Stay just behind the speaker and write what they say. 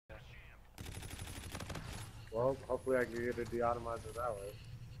Well, hopefully I can get a De-Atomizer that way.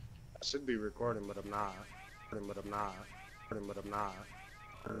 I should be recording, but I'm not. But I'm not. But I'm not.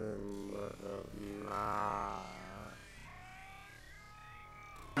 But I'm not.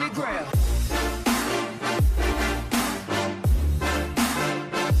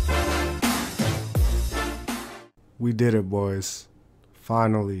 We did it, boys.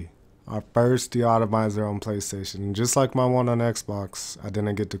 Finally. Our first De-Atomizer on PlayStation. And just like my one on Xbox, I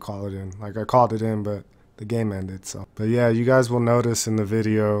didn't get to call it in. Like, I called it in, but the game ended, so. But yeah, you guys will notice in the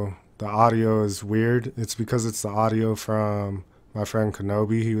video, the audio is weird. It's because it's the audio from my friend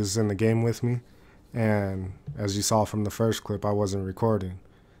Kenobi. He was in the game with me. And as you saw from the first clip, I wasn't recording.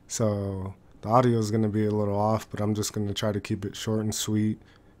 So the audio is going to be a little off, but I'm just going to try to keep it short and sweet.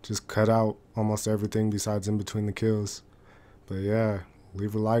 Just cut out almost everything besides in between the kills. But yeah,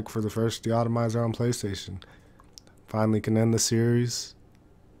 leave a like for the first De-Atomizer on PlayStation. Finally can end the series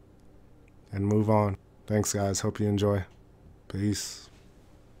and move on. Thanks guys, hope you enjoy. Peace.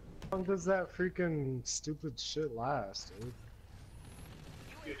 How long does that freaking stupid shit last, dude?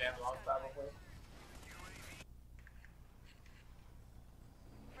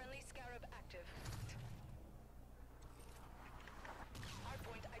 Friendly Scarab active.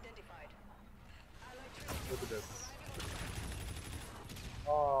 Hardpoint identified. Look at this.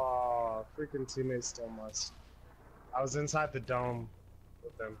 Oh, freaking teammates still must. I was inside the dome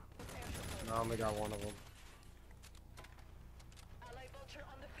with them, and I only got one of them. Ally vulture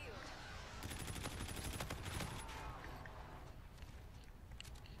on the field.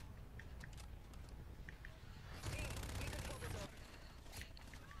 Team, we control the zone.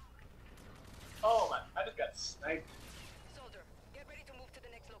 Oh man, I just got sniped. Soldier, get ready to move to the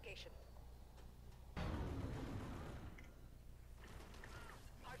next location.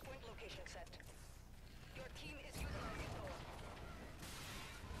 Hardpoint location set. Your team is utilizing zone.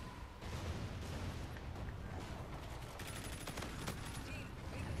 Team,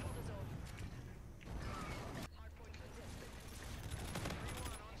 we control the zone. Hardpoint contested.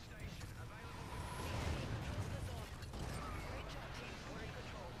 Everyone on station available. Enemy controls the zone. Great job, team. We're in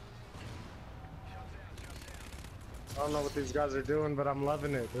control. I don't know what these guys are doing, but I'm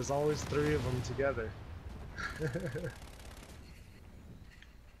loving it. There's always three of them together.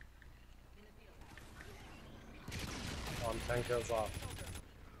 I'm 10 kills off.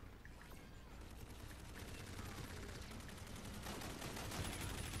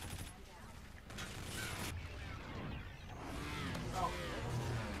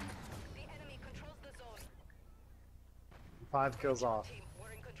 The enemy controls the zone. 5 kills off. Team,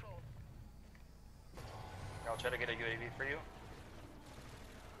 we're in control. I'll try to get a UAV for you.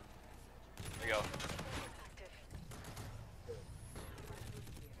 There you go. Active.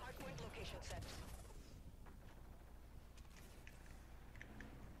 Hardpoint location set.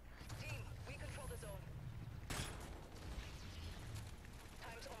 Team, we control the zone.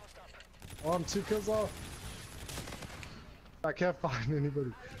 Time's almost up. Oh, I'm 2 kills off. I can't find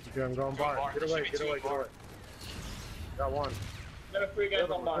anybody. Okay, I'm going bar. Get away, get away, get away. Got one. Got a free guy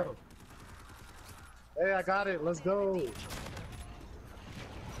on bar. Hey, I got it. Let's go.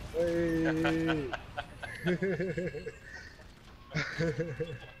 Hey.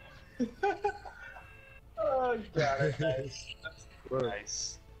 Oh, you got it. Nice. Look.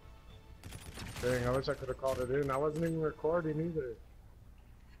 Nice. Dang, I wish I could have called it in. I wasn't even recording either.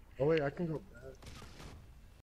 Oh wait, I can go